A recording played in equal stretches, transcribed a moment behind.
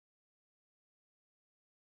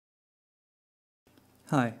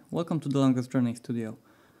Hi, welcome to the Longest Journey Studio.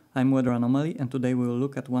 I'm Weather Anomaly and today we will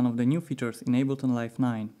look at one of the new features in Ableton Live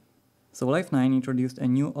 9. So Live 9 introduced a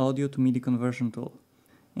new audio to MIDI conversion tool.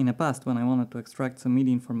 In the past, when I wanted to extract some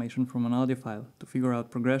MIDI information from an audio file to figure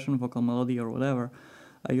out progression, vocal melody or whatever,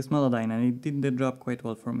 I used Melodyne and it did the job quite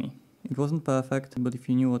well for me. It wasn't perfect, but if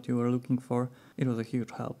you knew what you were looking for, it was a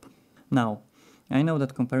huge help. Now, I know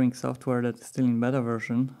that comparing software that is still in beta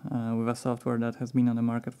version with a software that has been on the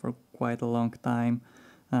market for quite a long time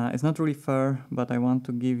is not really fair, but I want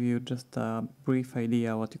to give you just a brief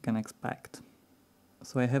idea what you can expect.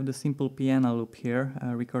 So I have the simple piano loop here,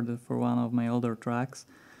 recorded for one of my older tracks.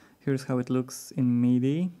 Here's how it looks in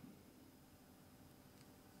MIDI.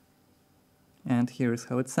 And here's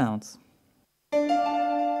how it sounds.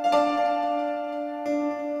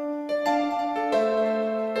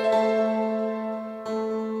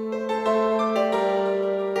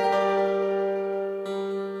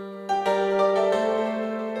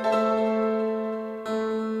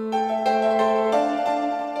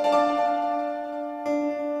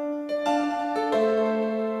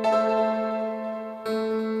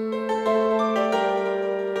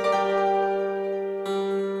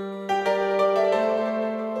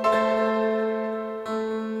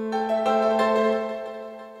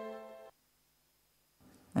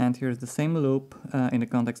 And here's the same loop in the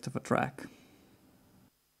context of a track.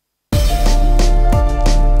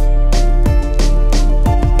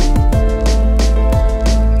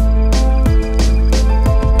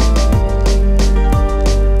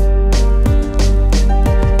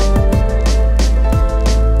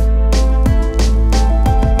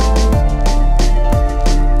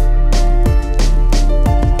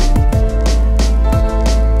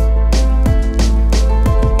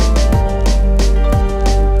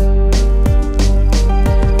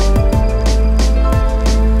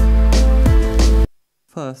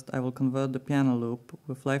 First, I will convert the piano loop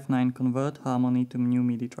with Live 9 Convert Harmony to new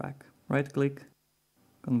MIDI track. Right click,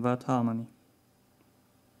 Convert Harmony.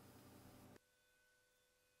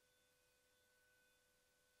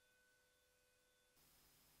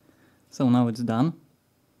 So now it's done.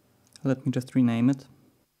 Let me just rename it.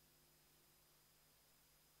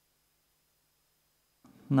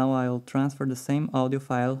 Now I'll transfer the same audio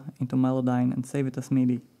file into Melodyne and save it as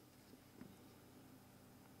MIDI.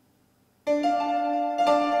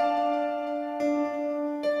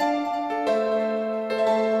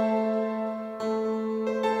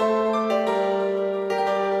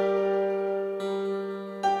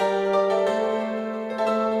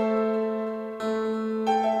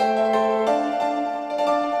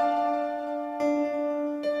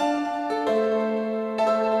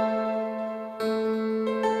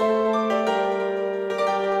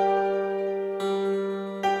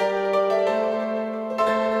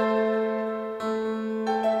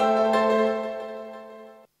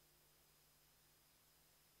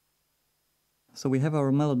 So we have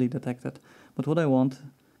our melody detected, but what I want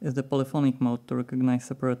is the polyphonic mode to recognize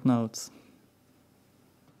separate notes.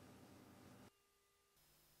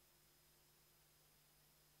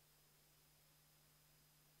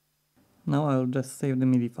 Now I'll just save the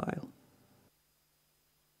MIDI file.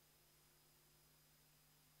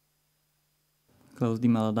 Close the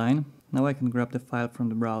Melodyne. Now I can grab the file from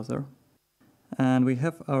the browser. And we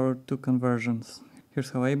have our two conversions. Here's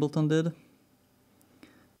how Ableton did.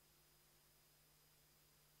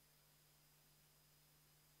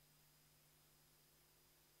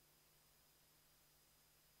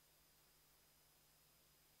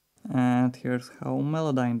 And here's how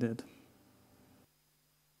Melodyne did.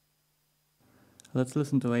 Let's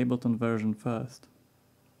listen to Ableton version first.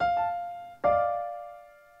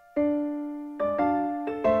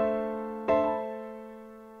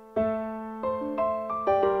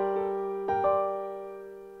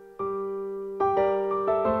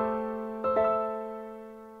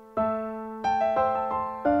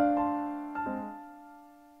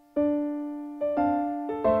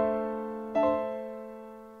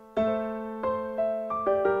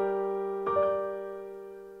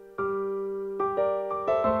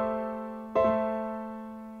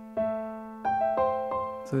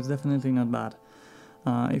 So it's definitely not bad.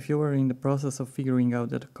 If you were in the process of figuring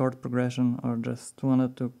out the chord progression or just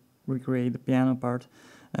wanted to recreate the piano part,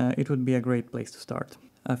 it would be a great place to start.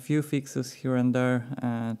 A few fixes here and there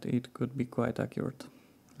and it could be quite accurate.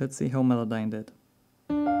 Let's see how Melodyne did.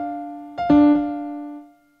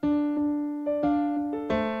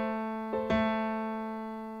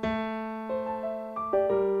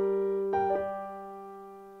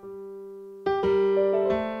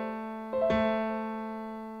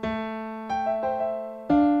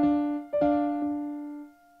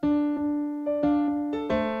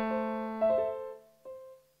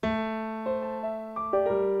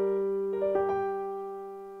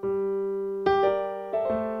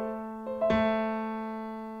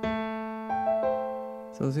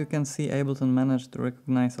 So as you can see, Ableton managed to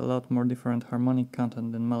recognize a lot more different harmonic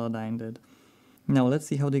content than Melodyne did. Now let's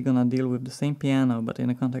see how they're gonna deal with the same piano but in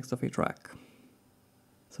the context of a track.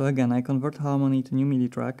 So again, I convert harmony to new MIDI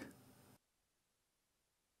track.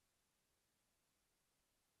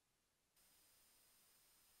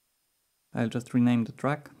 I'll just rename the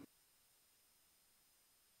track.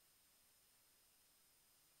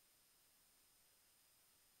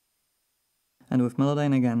 And with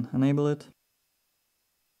Melodyne again, enable it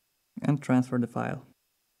and transfer the file.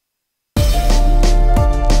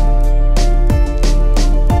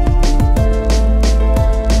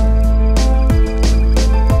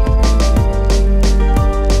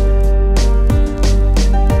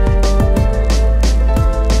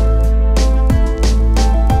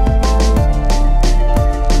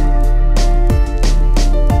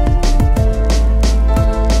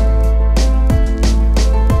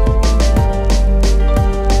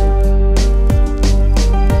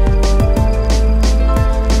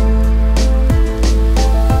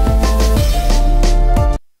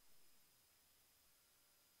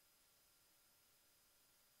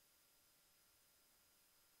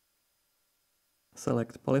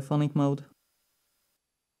 Select polyphonic mode.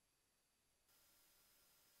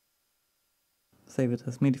 Save it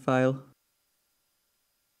as MIDI file.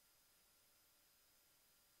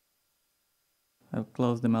 I'll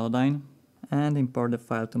close the Melodyne and import the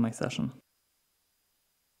file to my session.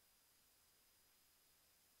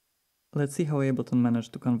 Let's see how Ableton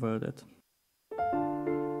managed to convert it.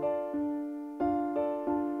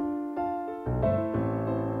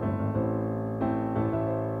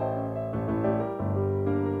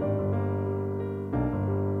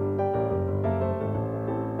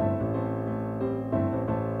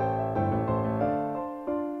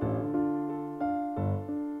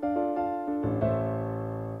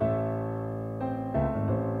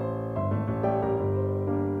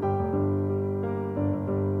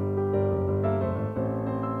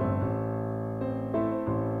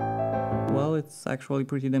 Well, it's actually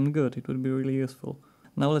pretty damn good, it would be really useful.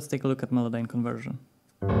 Now let's take a look at Melodyne conversion.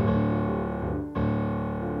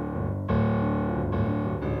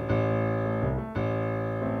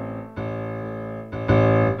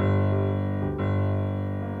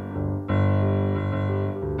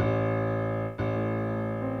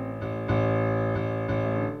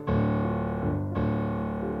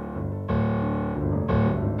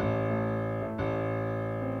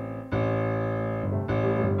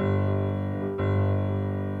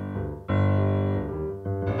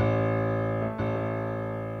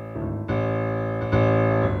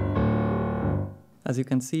 As you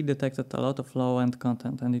can see, it detected a lot of low-end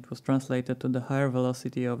content and it was translated to the higher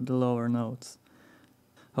velocity of the lower notes.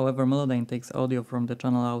 However, Melodyne takes audio from the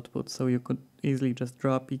channel output, so you could easily just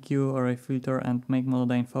draw a PQ or a filter and make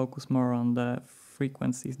Melodyne focus more on the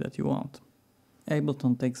frequencies that you want.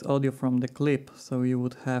 Ableton takes audio from the clip, so you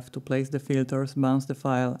would have to place the filters, bounce the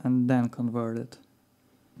file and then convert it.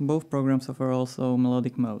 Both programs offer also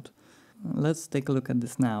melodic mode. Let's take a look at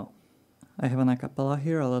this now. I have an a cappella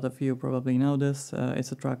here, a lot of you probably know this.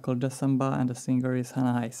 It's a track called Jazz Samba and the singer is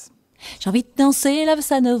Hannah Heiss. J'ai envie de danser la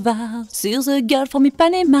bossa nova sur The Girl from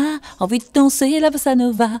Ipanema. Envie de danser la bossa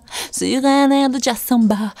nova sur un air de jazz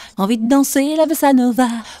samba. Envie de danser la bossa nova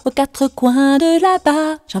aux quatre coins de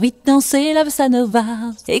là-bas. J'ai envie de danser la bossa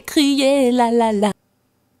nova et crier la la la.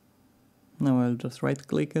 Now I'll just right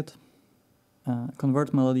click it,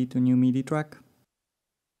 convert melody to new MIDI track.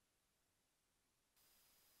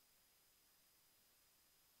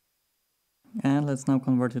 And let's now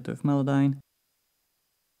convert it with Melodyne.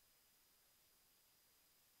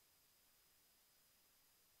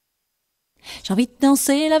 J'ai envie de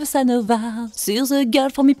danser la bossa nova sur The Girl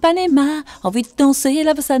from Ipanema. Envie de danser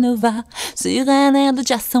la bossa nova sur un air de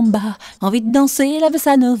jazz samba. Envie de danser la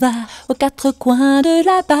bossa nova aux quatre coins de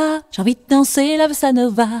là-bas. J'ai envie de danser la bossa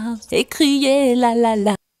nova et crier la la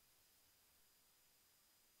la.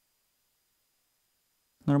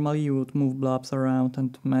 Normally you would move blobs around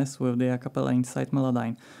and mess with the a cappella inside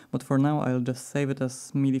Melodyne, but for now I'll just save it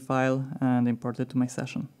as MIDI file and import it to my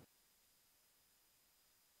session.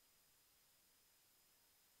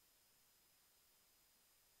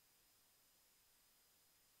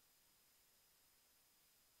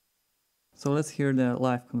 So let's hear the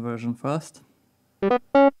live conversion first.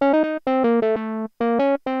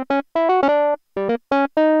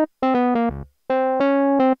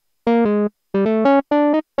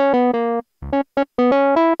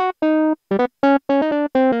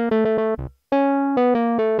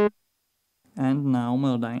 And now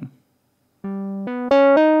Melodyne.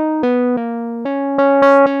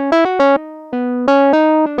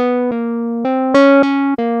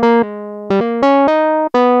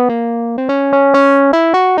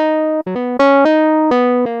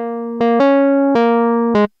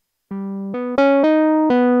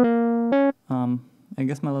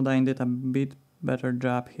 Melodyne did a bit better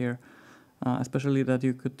job here, especially that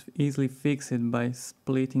you could easily fix it by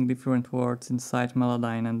splitting different words inside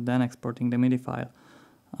Melodyne and then exporting the Midi file.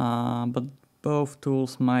 But both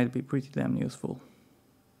tools might be pretty damn useful.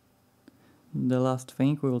 The last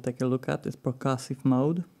thing we will take a look at is percussive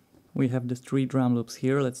mode. We have these 3 drum loops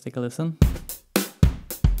here, let's take a listen.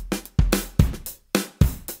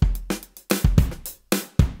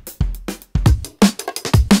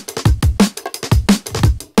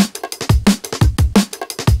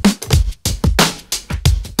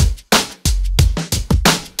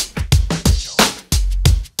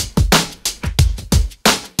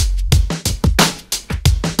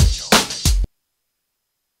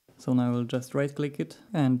 So now I will just right click it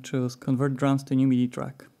and choose Convert Drums to New Midi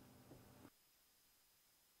Track.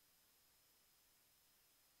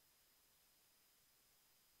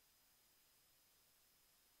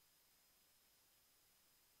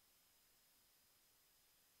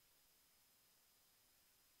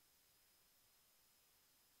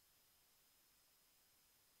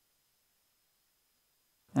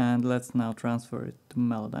 And let's now transfer it to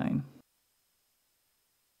Melodyne.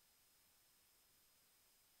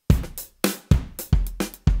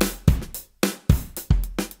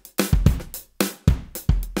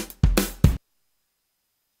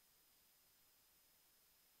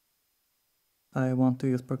 I want to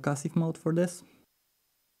use percussive mode for this.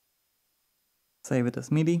 Save it as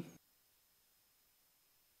Midi.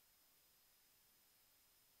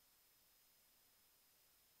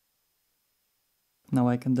 Now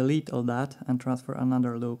I can delete all that and transfer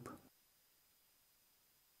another loop.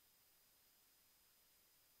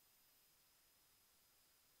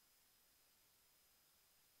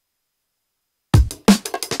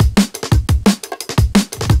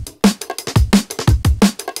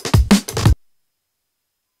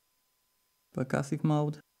 Percussive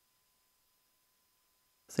mode.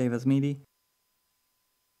 Save as Midi.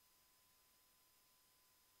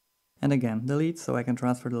 And again, delete so I can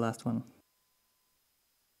transfer the last one.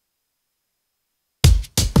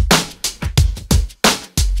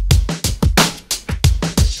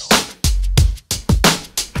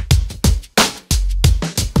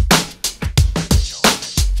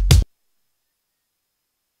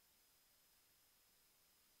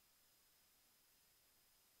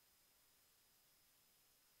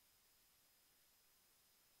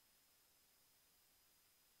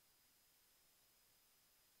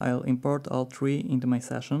 I'll import all 3 into my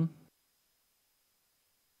session.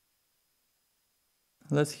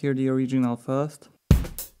 Let's hear the original first.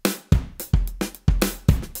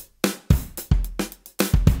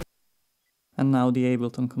 And now the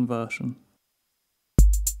Ableton conversion.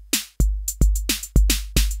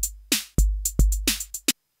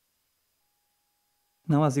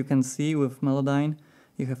 Now as you can see with Melodyne,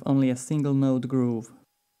 you have only a single note groove.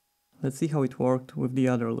 Let's see how it worked with the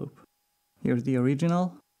other loop. Here's the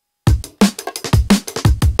original.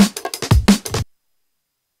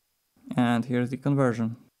 And here's the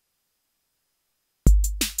conversion.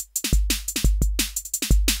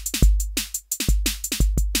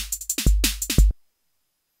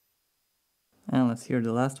 And let's hear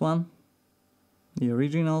the last one, the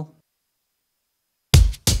original.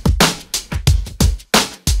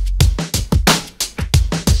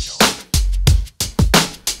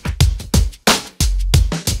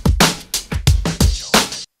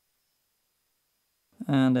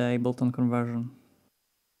 And the Ableton conversion.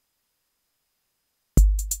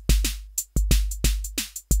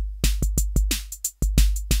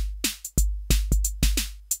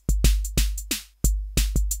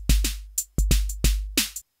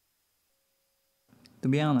 To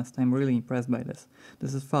be honest, I'm really impressed by this.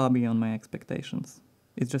 This is far beyond my expectations.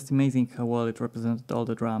 It's just amazing how well it represented all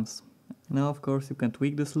the drums. Now of course you can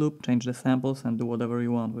tweak this loop, change the samples and do whatever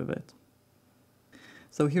you want with it.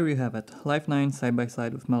 So here you have it, Live 9 side by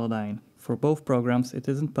side with Melodyne. For both programs it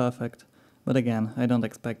isn't perfect, but again, I don't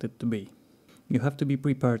expect it to be. You have to be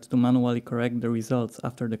prepared to manually correct the results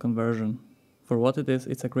after the conversion. For what it is,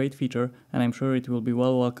 it's a great feature and I'm sure it will be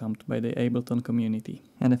well welcomed by the Ableton community.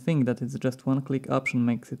 And I think that it's just one-click option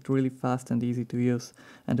makes it really fast and easy to use,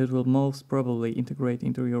 and it will most probably integrate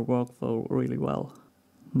into your workflow really well.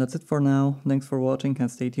 That's it for now, thanks for watching and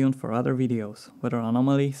stay tuned for other videos. Weather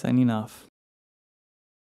Anomaly signing off.